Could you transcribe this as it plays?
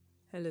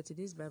Hello,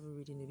 today's Bible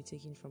reading will be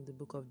taken from the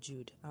book of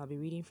Jude. I'll be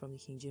reading from the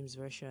King James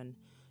Version.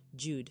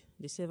 Jude,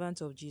 the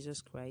servant of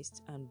Jesus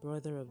Christ and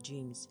brother of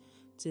James,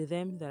 to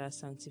them that are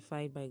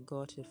sanctified by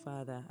God the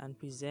Father and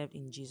preserved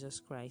in Jesus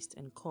Christ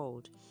and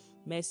called,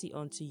 mercy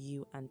unto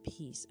you and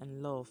peace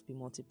and love be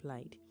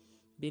multiplied.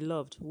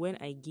 Beloved, when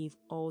I gave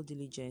all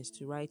diligence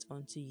to write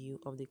unto you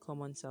of the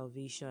common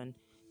salvation,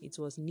 it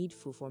was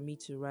needful for me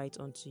to write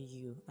unto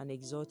you and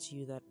exhort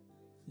you that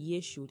ye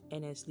should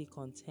earnestly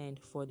contend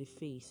for the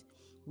faith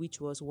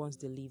which was once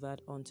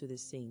delivered unto the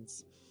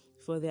saints.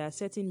 For there are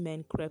certain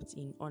men crept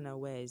in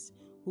unawares,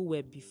 who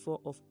were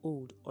before of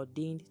old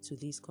ordained to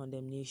this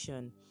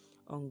condemnation,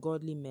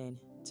 ungodly men,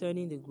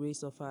 turning the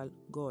grace of our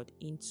God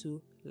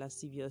into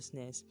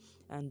lasciviousness,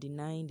 and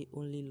denying the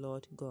only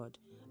Lord God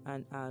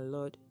and our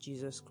Lord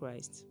Jesus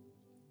Christ.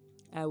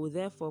 I will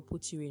therefore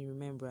put you in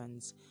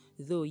remembrance,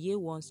 though ye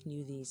once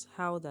knew this,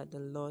 how that the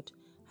Lord,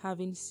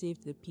 having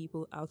saved the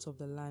people out of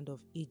the land of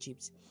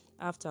Egypt,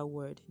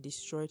 afterward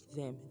destroyed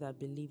them that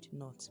believed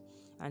not,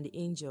 and the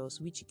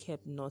angels which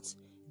kept not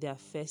their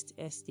first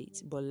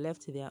estate, but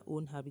left their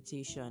own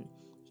habitation,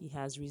 he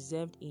has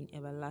reserved in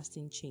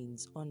everlasting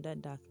chains under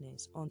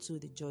darkness unto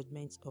the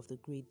judgment of the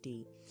great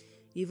day,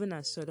 even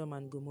as Sodom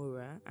and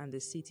Gomorrah and the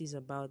cities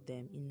about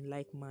them in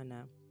like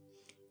manner,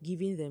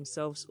 giving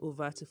themselves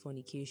over to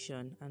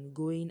fornication and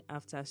going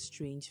after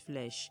strange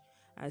flesh,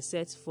 are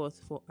set forth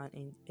for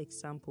an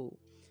example,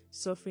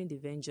 suffering the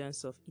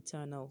vengeance of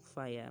eternal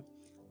fire.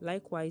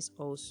 Likewise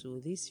also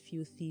these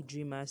filthy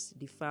dreamers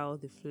defile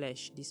the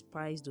flesh,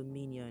 despise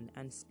dominion,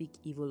 and speak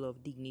evil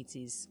of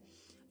dignities.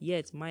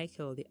 Yet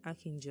Michael the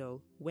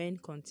archangel, when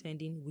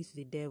contending with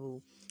the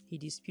devil, he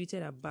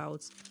disputed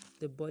about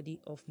the body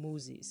of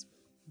Moses,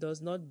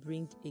 does not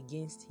bring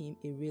against him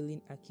a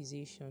railing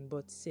accusation,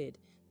 but said,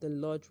 The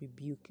Lord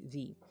rebuke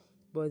thee.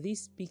 But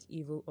these speak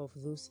evil of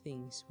those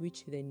things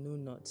which they know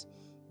not,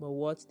 but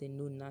what they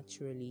know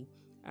naturally,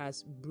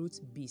 as brute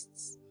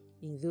beasts.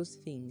 In those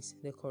things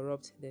they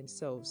corrupt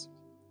themselves.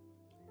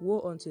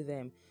 Woe unto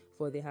them,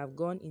 for they have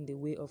gone in the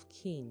way of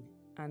Cain,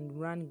 and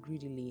ran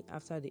greedily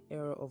after the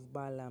error of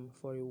Balaam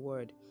for a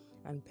word,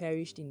 and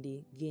perished in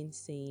the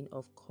gainsaying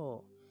of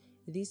Kor.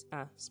 These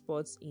are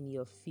spots in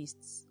your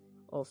feasts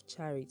of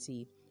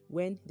charity,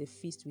 when they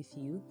feast with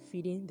you,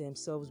 feeding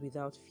themselves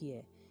without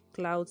fear.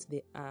 Clouds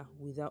they are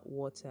without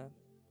water,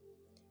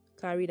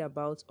 carried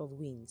about of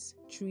winds,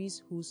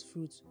 trees whose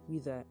fruit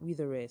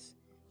withereth,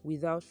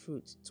 without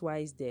fruit,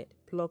 twice dead,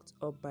 plucked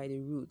up by the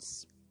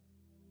roots.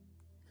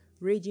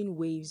 Raging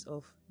waves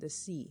of the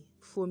sea,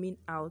 foaming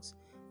out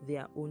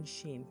their own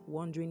shame,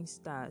 wandering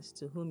stars,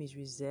 to whom is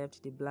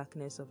reserved the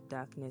blackness of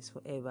darkness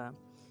forever.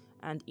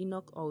 And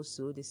Enoch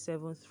also, the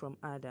seventh from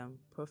Adam,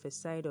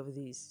 prophesied of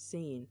this,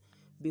 saying,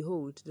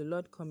 Behold, the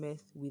Lord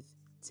cometh with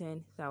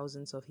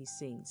 10,000s of his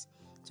saints,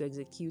 to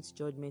execute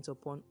judgment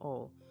upon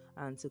all,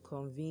 and to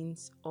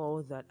convince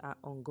all that are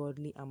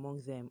ungodly among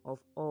them of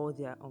all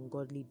their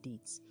ungodly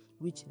deeds,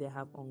 which they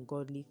have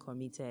ungodly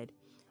committed,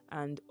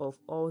 and of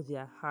all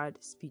their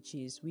hard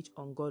speeches which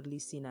ungodly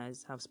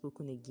sinners have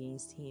spoken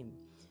against him.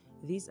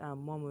 These are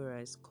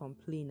murmurers,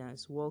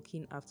 complainers,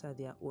 walking after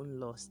their own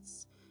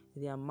lusts.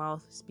 Their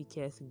mouth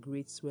speaketh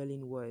great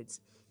swelling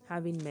words,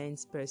 having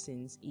men's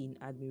persons in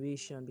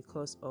admiration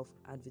because of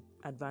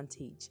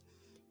advantage.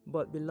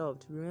 But,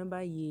 beloved,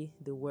 remember ye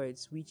the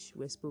words which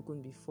were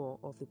spoken before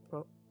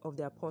of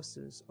the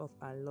apostles of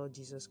our Lord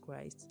Jesus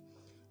Christ,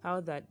 how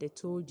that they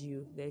told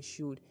you there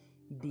should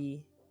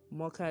be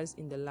mockers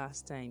in the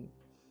last time,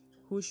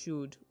 who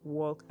should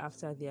walk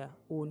after their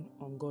own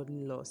ungodly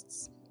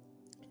lusts.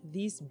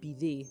 These be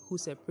they who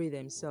separate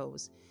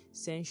themselves,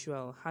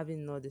 sensual,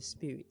 having not the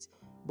Spirit.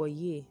 But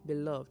ye,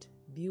 beloved,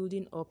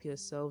 building up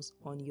yourselves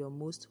on your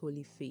most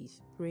holy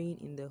faith, praying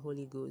in the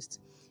Holy Ghost,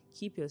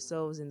 keep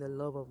yourselves in the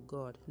love of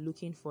God,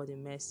 looking for the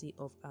mercy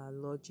of our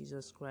Lord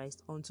Jesus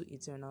Christ unto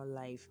eternal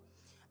life.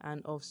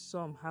 And of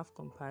some have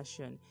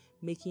compassion,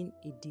 making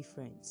a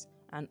difference,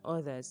 and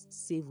others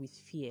save with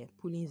fear,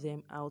 pulling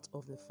them out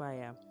of the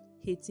fire,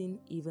 hating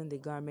even the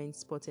garment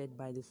spotted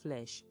by the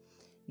flesh.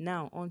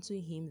 Now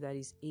unto him that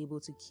is able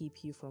to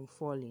keep you from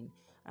falling,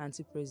 and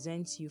to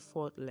present you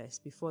faultless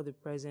before the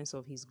presence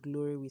of his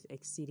glory with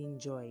exceeding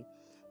joy.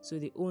 To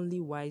the only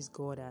wise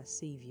God our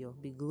Saviour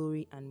be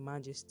glory and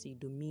majesty,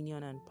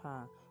 dominion and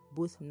power,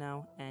 both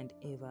now and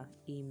ever.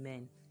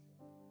 Amen.